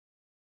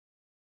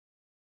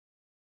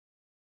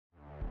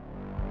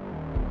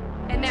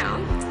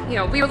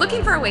We were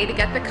looking for a way to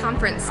get the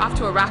conference off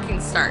to a rocking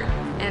start,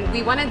 and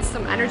we wanted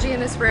some energy in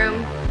this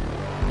room.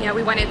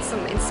 We wanted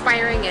some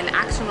inspiring and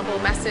actionable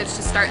message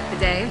to start the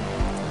day.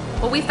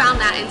 Well, we found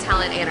that in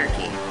Talent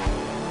Anarchy.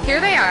 Here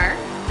they are,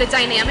 the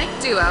dynamic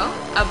duo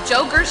of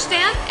Joe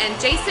Gershtan and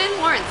Jason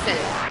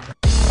Lawrenson.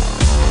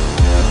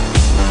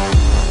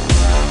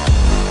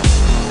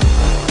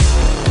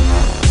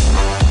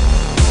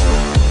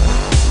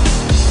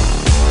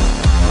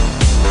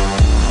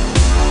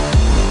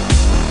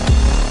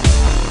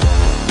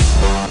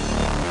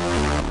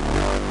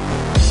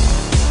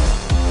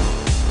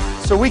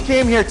 So we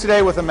came here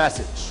today with a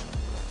message.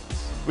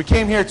 We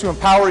came here to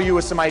empower you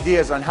with some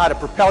ideas on how to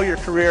propel your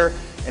career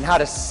and how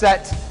to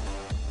set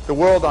the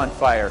world on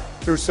fire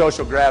through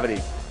social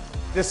gravity.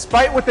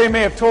 Despite what they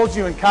may have told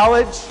you in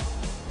college,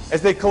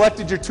 as they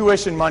collected your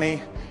tuition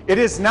money, it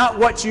is not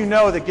what you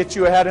know that gets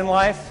you ahead in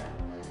life.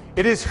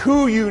 It is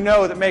who you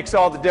know that makes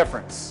all the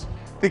difference.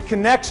 The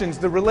connections,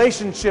 the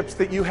relationships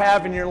that you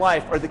have in your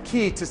life are the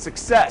key to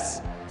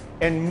success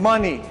and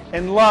money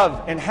and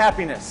love and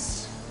happiness.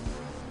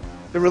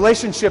 The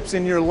relationships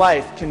in your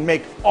life can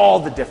make all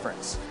the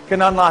difference,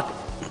 can unlock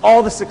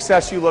all the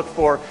success you look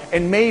for,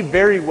 and may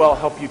very well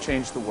help you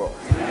change the world.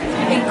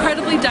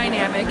 Incredibly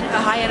dynamic,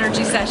 a high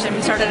energy session.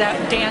 We started out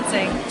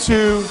dancing.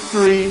 2,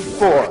 3,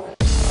 4.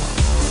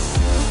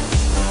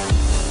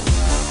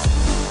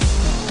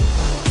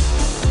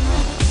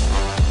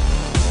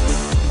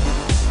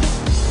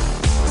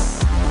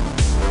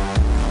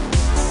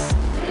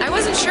 I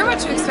wasn't sure what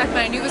to expect, but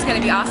I knew it was going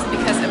to be awesome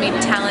because,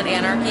 Talent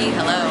Anarchy,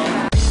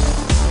 hello.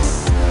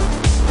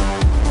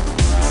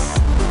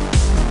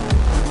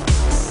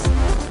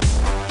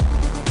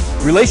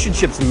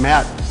 Relationships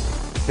matter.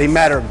 They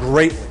matter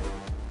greatly.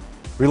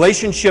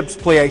 Relationships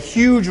play a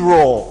huge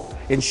role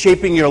in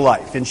shaping your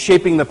life, in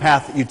shaping the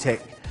path that you take.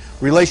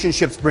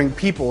 Relationships bring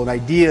people and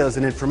ideas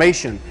and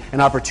information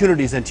and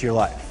opportunities into your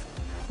life.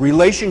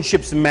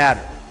 Relationships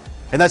matter.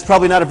 And that's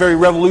probably not a very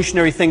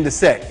revolutionary thing to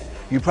say.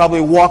 You probably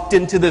walked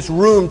into this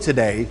room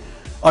today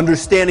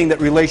understanding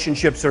that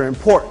relationships are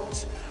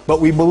important.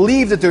 But we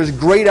believe that there's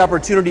great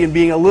opportunity in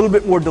being a little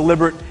bit more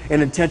deliberate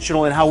and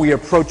intentional in how we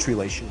approach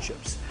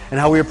relationships, and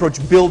how we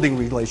approach building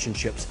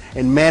relationships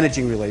and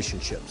managing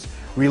relationships.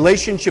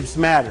 Relationships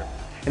matter.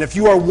 And if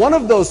you are one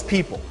of those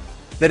people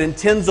that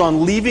intends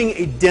on leaving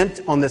a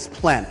dent on this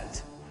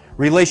planet,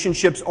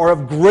 relationships are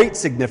of great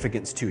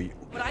significance to you.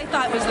 What I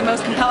thought was the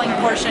most compelling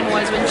portion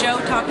was when Joe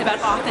talked about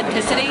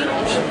authenticity,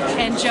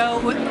 and Joe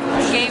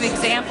gave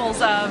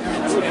examples of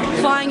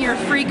flying your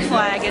freak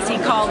flag, as he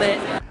called it.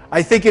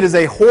 I think it is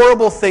a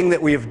horrible thing that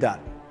we have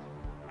done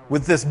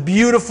with this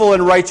beautiful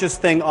and righteous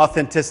thing,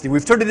 authenticity.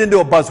 We've turned it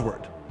into a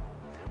buzzword.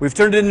 We've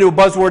turned it into a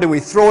buzzword and we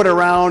throw it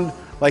around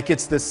like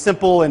it's this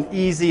simple and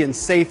easy and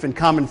safe and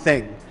common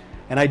thing.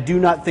 And I do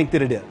not think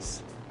that it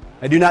is.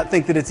 I do not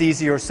think that it's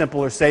easy or simple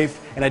or safe,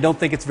 and I don't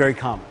think it's very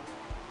common.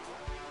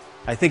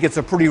 I think it's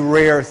a pretty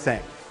rare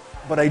thing.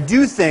 But I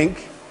do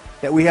think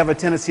that we have a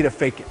tendency to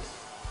fake it.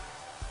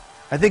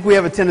 I think we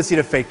have a tendency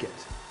to fake it.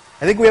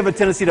 I think we have a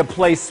tendency to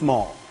play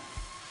small.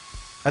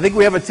 I think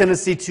we have a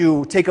tendency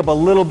to take up a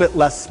little bit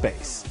less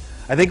space.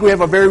 I think we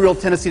have a very real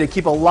tendency to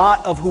keep a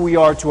lot of who we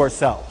are to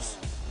ourselves.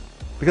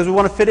 Because we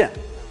want to fit in.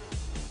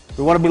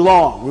 We want to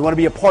belong. We want to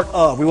be a part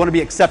of. We want to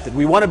be accepted.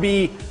 We want to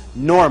be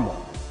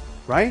normal.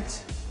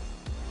 Right?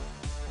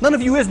 None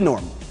of you is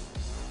normal.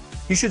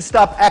 You should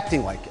stop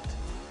acting like it.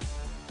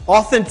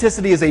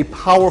 Authenticity is a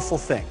powerful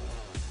thing.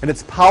 And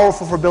it's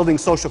powerful for building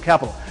social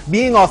capital.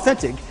 Being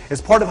authentic is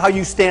part of how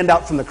you stand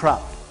out from the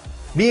crowd.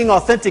 Being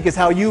authentic is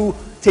how you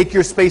take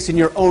your space in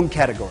your own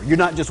category. You're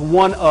not just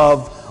one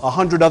of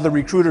 100 other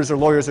recruiters or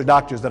lawyers or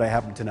doctors that I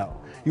happen to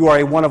know. You are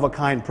a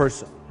one-of-a-kind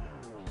person.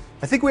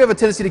 I think we have a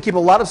tendency to keep a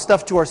lot of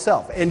stuff to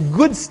ourselves, and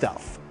good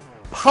stuff,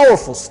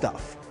 powerful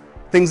stuff.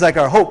 Things like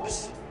our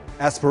hopes,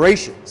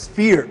 aspirations,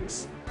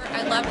 fears.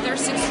 I love their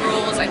 6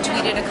 rules. I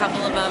tweeted a couple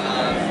of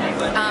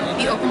them.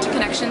 Be open to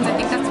connections. I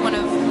think that's one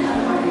of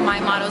my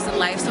mottos in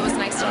life, so it was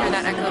nice to hear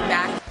that echoed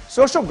back.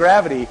 Social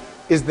gravity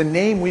is the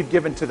name we've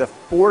given to the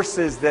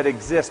forces that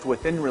exist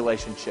within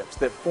relationships,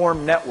 that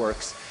form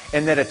networks,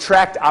 and that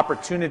attract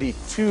opportunity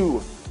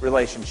to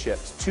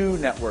relationships, to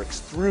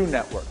networks, through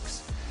networks.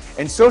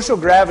 And social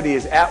gravity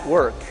is at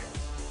work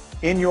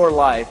in your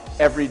life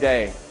every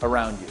day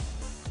around you.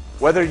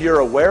 Whether you're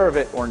aware of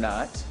it or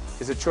not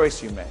is a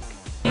choice you make.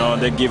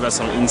 They give us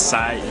some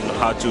insight in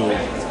how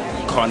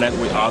to connect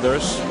with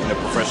others in the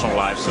professional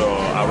life, so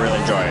I really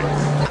enjoy it.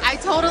 I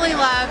totally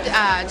loved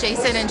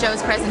Jason and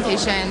Joe's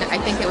presentation. I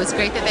think it was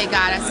great that they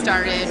got us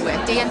started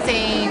with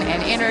dancing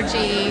and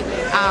energy,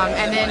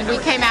 and then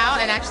we came out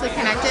and actually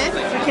connected.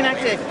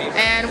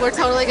 And we're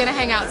totally going to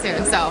hang out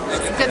soon, so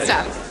it's good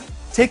stuff.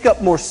 Take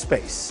up more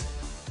space.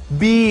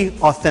 Be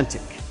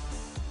authentic.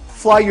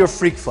 Fly your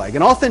freak flag.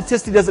 And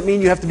authenticity doesn't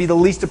mean you have to be the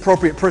least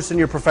appropriate person in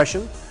your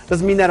profession.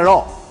 Doesn't mean that at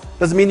all.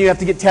 Doesn't mean you have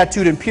to get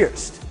tattooed and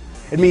pierced.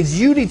 It means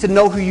you need to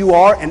know who you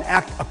are and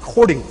act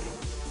accordingly.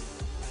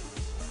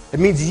 It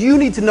means you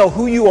need to know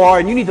who you are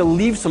and you need to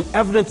leave some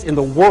evidence in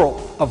the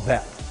world of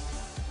that.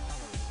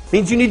 It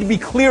means you need to be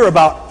clear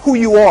about who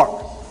you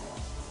are,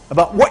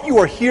 about what you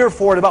are here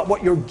for, and about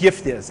what your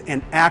gift is,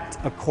 and act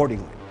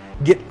accordingly.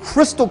 Get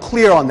crystal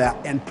clear on that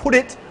and put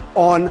it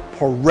on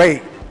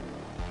parade.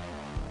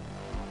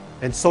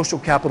 And social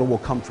capital will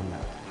come from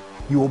that.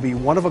 You will be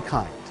one of a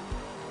kind.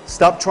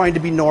 Stop trying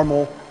to be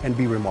normal and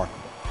be remarkable.